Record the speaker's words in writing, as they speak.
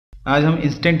आज हम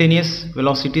instantaneous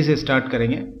velocity से स्टार्ट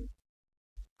करेंगे।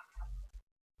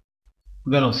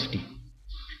 Velocity,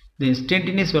 the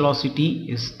instantaneous velocity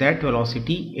is that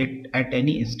velocity at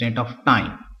any instant of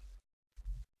time.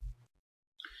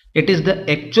 It is the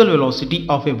actual velocity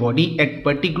of a body at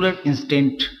particular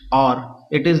instant, or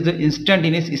it is the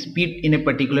instantaneous speed in a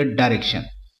particular direction.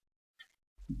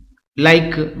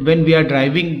 Like when we are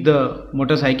driving the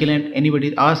motorcycle and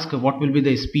anybody asks what will be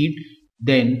the speed,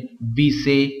 then we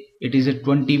say it is a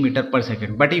 20 meter per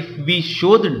second. But if we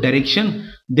show the direction,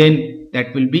 then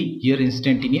that will be your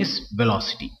instantaneous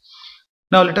velocity.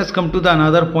 Now let us come to the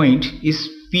another point is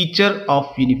feature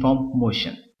of uniform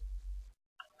motion.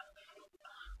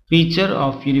 Feature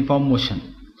of uniform motion,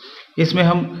 इसमें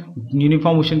हम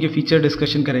uniform motion के feature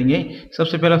discussion करेंगे।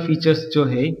 सबसे पहला features जो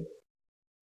है,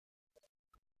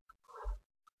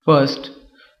 first,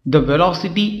 the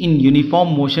velocity in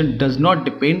uniform motion does not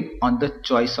depend on the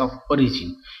choice of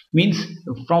origin. Means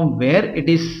from where it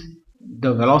is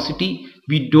the velocity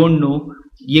we don't know.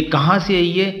 ये कहाँ से है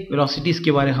ये वेलोसिटी,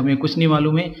 इसके बारे में हमें कुछ नहीं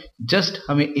मालूम है। जस्ट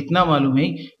हमें इतना मालूम है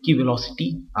कि वेलोसिटी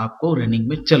आपको रनिंग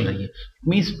में चल रही है।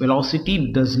 Means velocity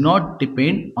does not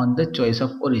depend on the choice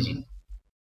of origin,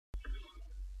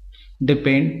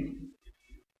 depend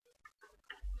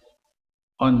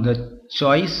on the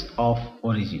choice of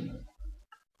origin,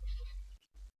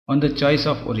 on the choice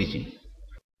of origin.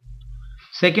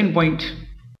 Second point,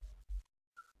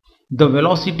 the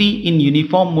velocity in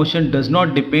uniform motion does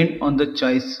not depend on the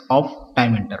choice of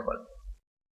time interval.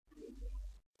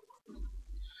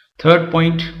 Third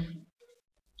point,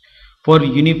 for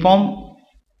uniform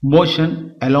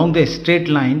motion along the straight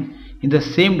line in the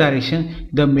same direction,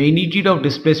 the magnitude of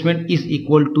displacement is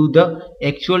equal to the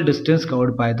actual distance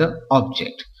covered by the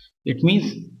object. It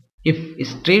means if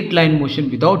straight line motion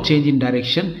without change in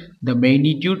direction, the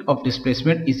magnitude of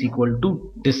displacement is equal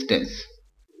to distance.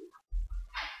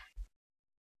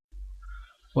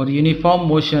 For uniform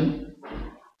motion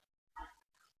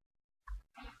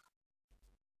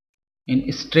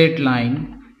in straight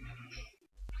line,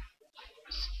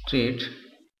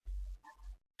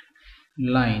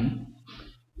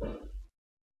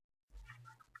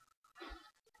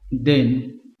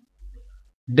 then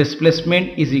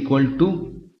displacement is equal to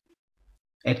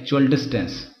actual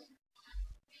distance.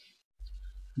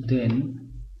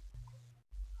 Then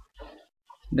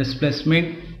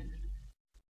displacement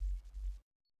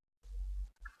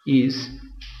is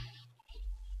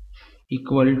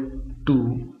equal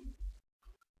to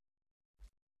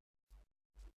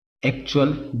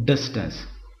actual distance.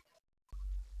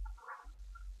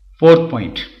 Fourth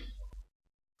point,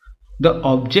 the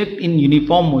object in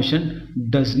uniform motion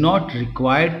does not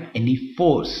require any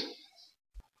force.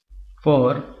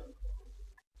 For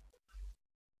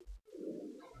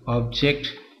object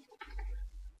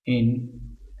in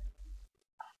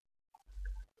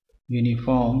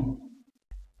uniform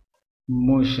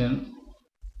motion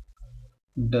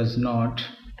does not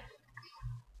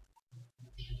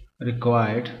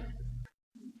required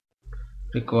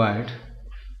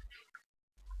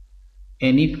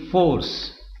any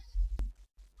force.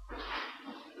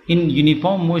 In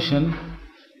uniform motion,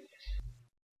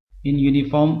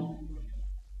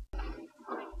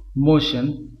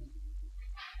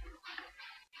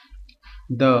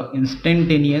 the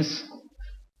instantaneous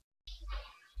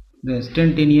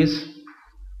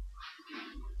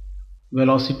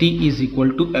velocity is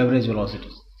equal to average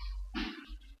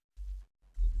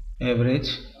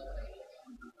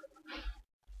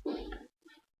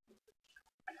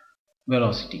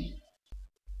velocity.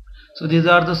 So these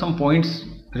are the some points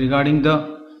regarding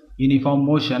the uniform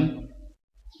motion.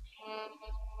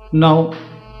 Now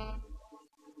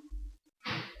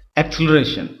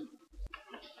acceleration.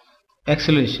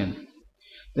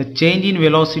 The change in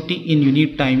velocity in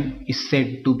unit time is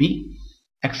said to be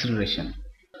acceleration.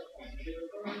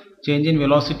 Change in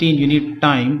velocity in unit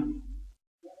time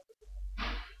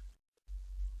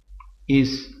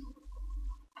is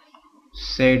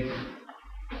said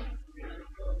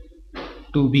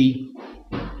to be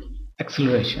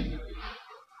acceleration.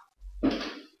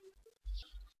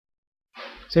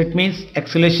 So it means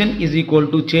acceleration is equal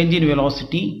to change in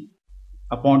velocity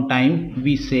upon time.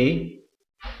 We say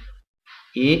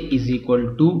A is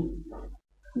equal to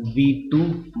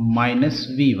V2 minus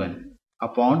V1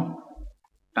 upon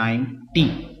time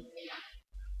t.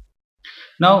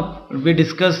 Now we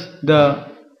discuss the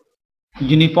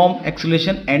uniform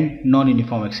acceleration and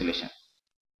non-uniform acceleration.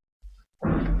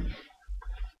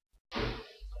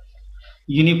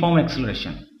 Uniform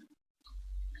acceleration.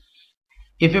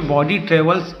 If a body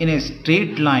travels in a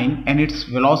straight line and its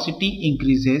velocity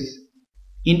increases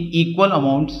in equal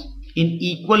amounts in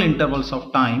equal intervals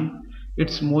of time,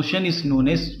 its motion is known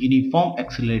as uniform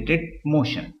accelerated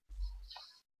motion.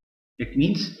 It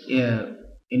means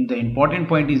in the important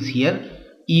point is here,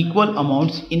 equal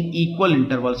amounts in equal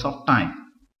intervals of time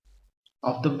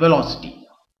of the velocity.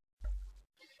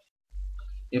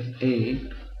 If a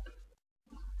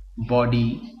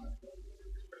body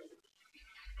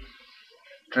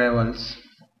travels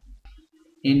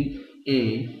in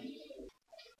a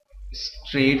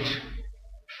straight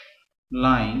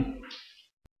line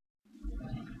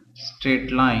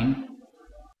straight line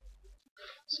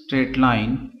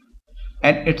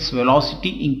and its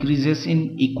velocity increases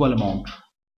in equal amount,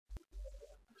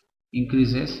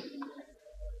 increases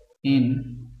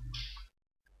in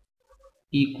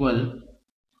equal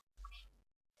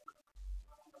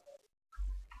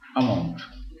amount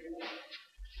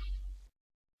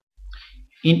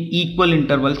in equal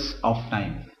intervals of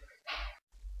time.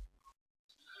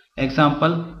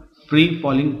 Example, free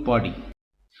falling body.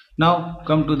 Now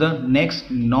come to the next,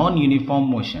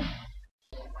 non-uniform motion.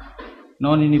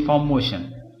 Non-uniform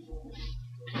motion.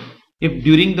 If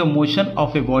during the motion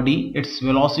of a body its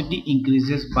velocity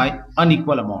increases by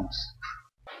unequal amounts.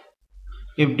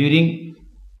 If during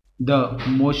the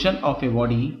motion of a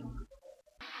body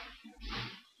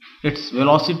its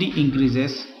velocity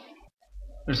increases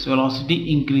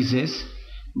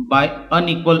by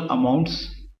unequal amounts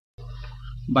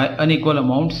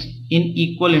in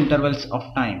equal intervals of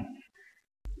time,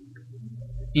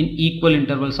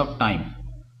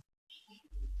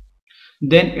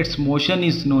 then its motion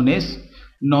is known as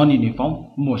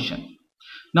non-uniform motion.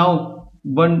 Now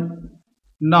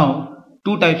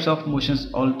two types of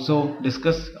motions also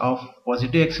discuss, of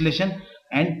positive acceleration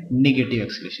and negative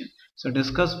acceleration. So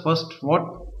discuss first what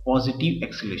positive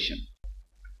acceleration.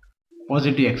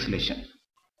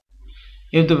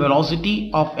 If the velocity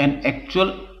of an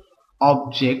actual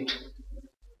object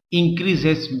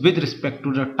increases with respect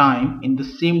to the time in the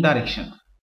same direction,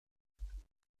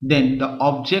 then the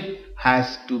object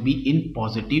has to be in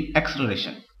positive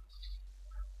acceleration.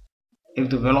 If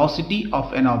the velocity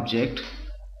of an object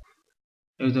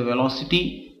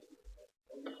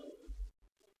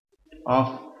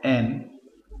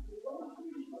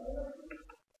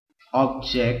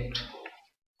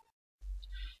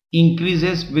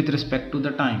increases with respect to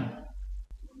the time,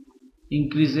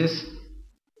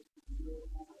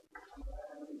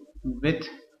 with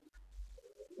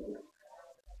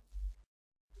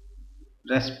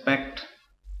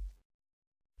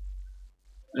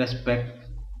respect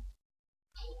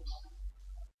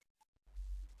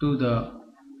to the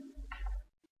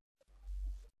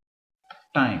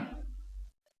time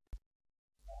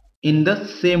in the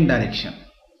same direction.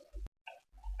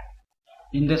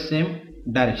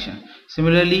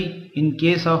 Similarly, in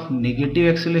case of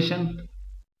negative acceleration,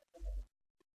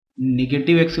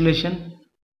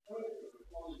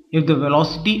 if the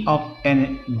velocity of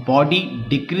a body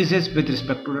decreases with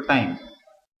respect to the time,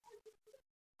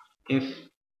 if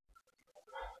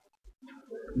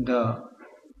the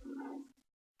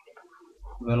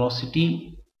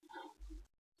velocity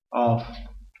of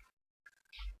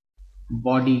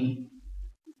body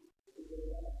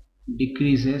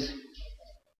decreases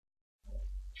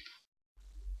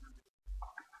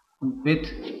with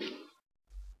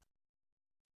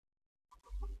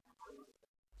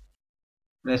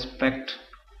respect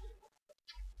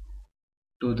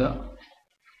to the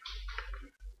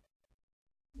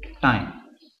time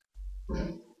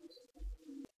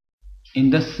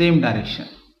in the same direction.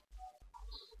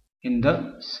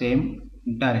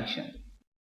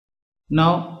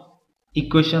 Now,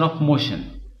 equation of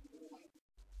motion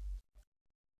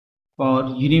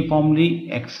for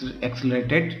uniformly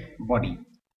accelerated body.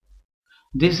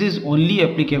 This is only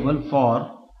applicable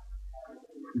for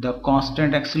the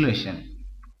constant acceleration.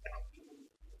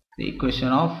 The equation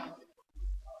of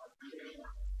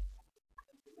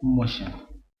motion.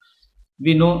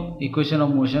 We know equation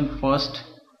of motion. First,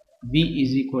 V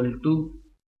is equal to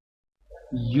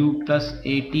U plus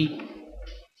AT.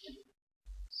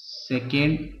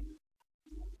 Second,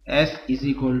 S is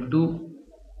equal to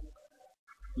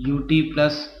UT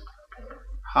plus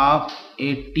half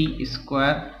AT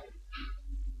square.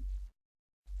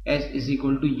 S is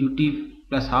equal to UT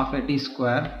plus half AT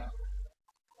square.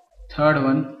 Third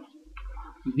one,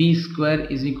 V square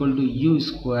is equal to U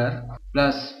square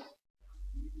plus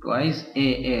twice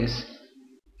AS.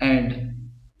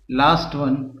 And last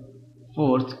one,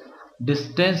 fourth,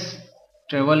 distance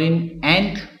travel in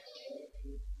nth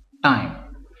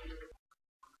time,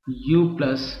 U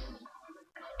plus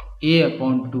A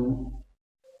upon 2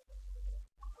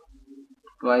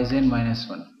 twice n minus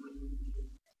 1.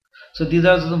 So these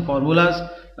are some formulas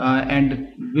and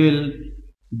we'll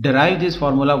derive this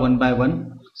formula one by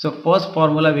one. So first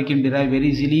formula we can derive very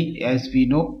easily, as we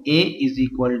know A is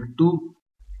equal to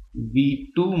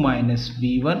v2 minus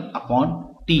v1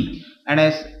 upon t, and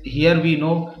as here we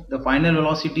know the final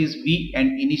velocity is v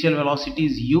and initial velocity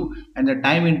is u, and the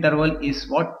time interval is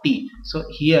what, t. So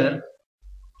here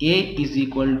A is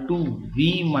equal to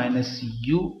v minus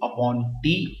u upon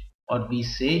t, or we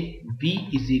say v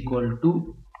is equal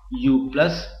to u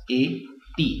plus a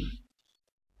t.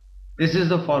 This is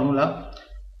the formula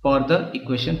for the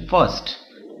equation first.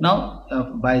 Now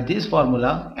by this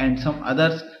formula and some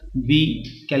others, we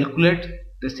calculate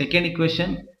the second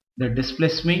equation, the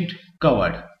displacement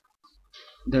covered.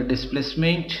 The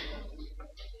displacement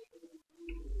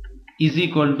is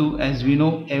equal to, as we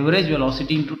know, average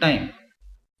velocity into time.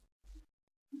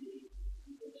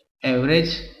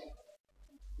 Average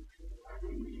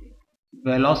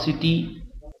velocity,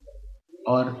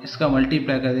 और इसका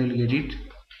multiply कर दे, we'll get it,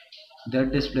 the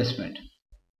displacement.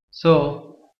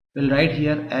 So we'll write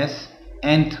here as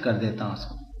nth कर देता हूँ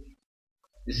उसको.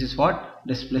 This is what,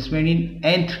 displacement in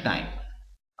nth time,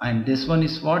 and this one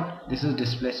is what, this is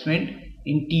displacement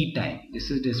in t time. This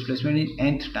is displacement in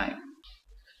nth time.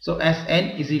 So as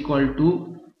n is equal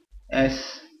to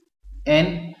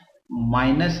Sn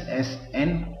minus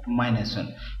Sn minus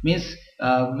 1, means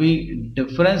we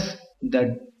difference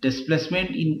the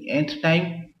displacement in nth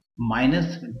time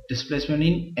minus displacement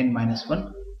in n minus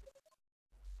 1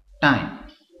 time,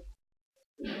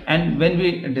 and when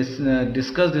we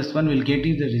discuss this one, we'll get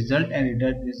you the result, and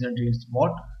that result is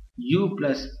what, u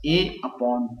plus a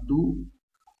upon 2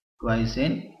 twice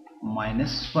n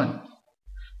minus 1.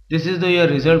 This is the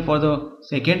result for the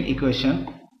second equation.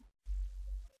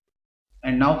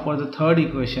 And now for the third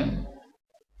equation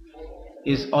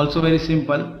is also very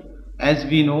simple. As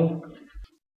we know,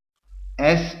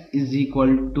 S is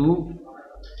equal to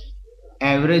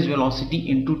average velocity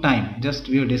into time, just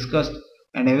we have discussed,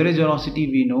 and average velocity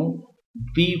we know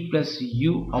v plus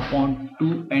u upon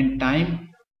 2, and time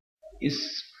is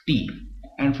t,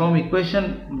 and from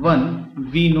equation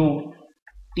 1 we know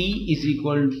t is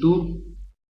equal to,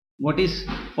 what is,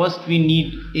 first we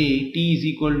need a, t is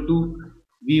equal to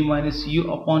v minus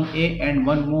u upon a, and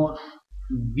one more,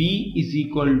 v is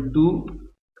equal to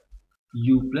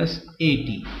u plus at.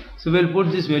 So we'll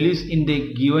put these values in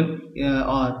the given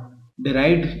or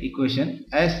derived equation.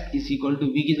 S is equal to,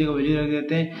 v की जगह value रख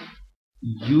देते हैं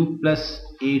u plus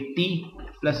at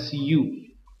plus u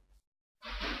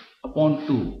upon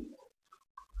 2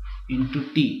 into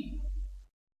t.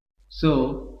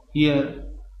 So here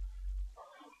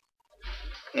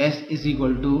S is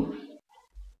equal to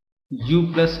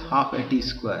u plus half at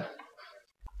square.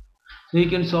 So you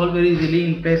can solve very easily.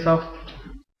 In place of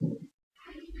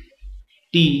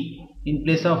t, in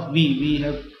place of v, we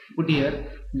have put here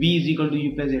v is equal to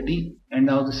u plus at, and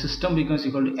now the system becomes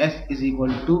equal to S is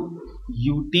equal to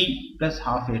ut plus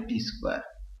half at square.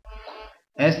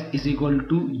 S is equal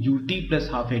to ut plus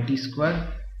half at square.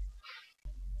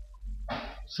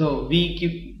 So v की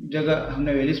जगह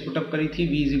हमने values put up करी थी,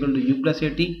 v is equal to u plus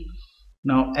at.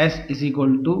 Now S is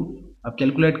equal to, अब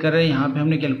calculate कर रहे हैं, यहाँ पे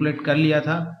हमने कैलकुलेट कर लिया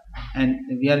था, and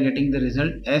we are getting the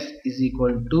result S is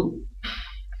equal to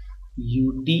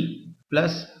ut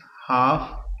plus half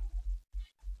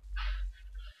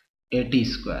at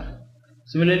square.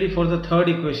 Similarly for the third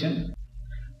equation,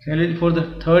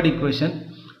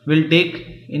 we'll take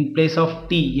in place of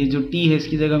t, ये जो t है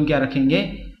इसकी जगह हम क्या रखेंगे,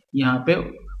 यहाँ पे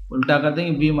उल्टा कर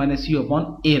देंगे, v minus u upon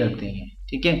a रख देंगे,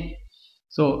 ठीक है.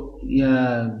 So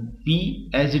v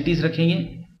as it is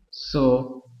रखेंगे. So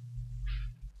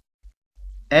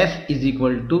S is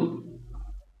equal to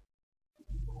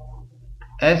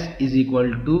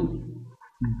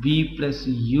v plus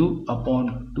u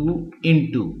upon 2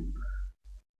 into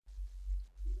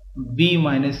v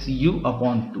minus u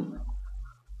upon 2,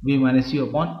 v minus u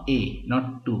upon a,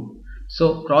 not 2.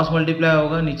 So cross multiply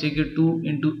होगा, नीचे के 2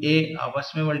 into a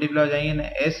आपस में मल्टीप्लाई हो जाएंगे ना,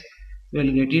 s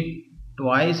will get it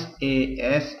twice a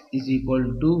s is equal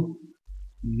to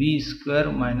v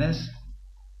square minus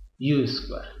u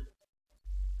square.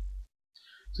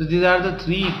 So these are the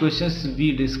three equations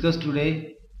we discussed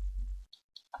today.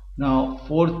 Now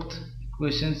fourth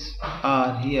equations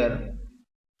are here.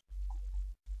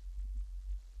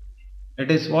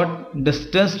 It is what,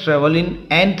 distance travel in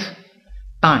nth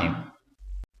time.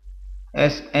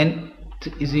 Sn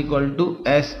is equal to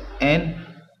Sn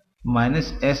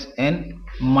minus Sn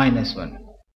minus 1.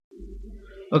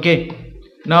 Okay,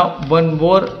 now one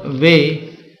more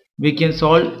way we can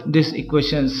solve these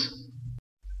equations.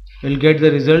 We'll get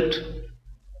the result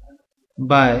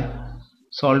by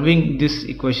solving these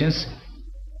equations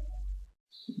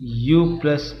u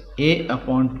plus a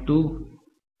upon 2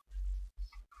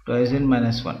 twice n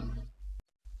minus 1.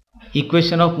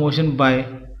 Equation of motion by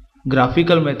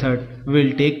graphical method we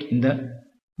will take in the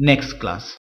next class.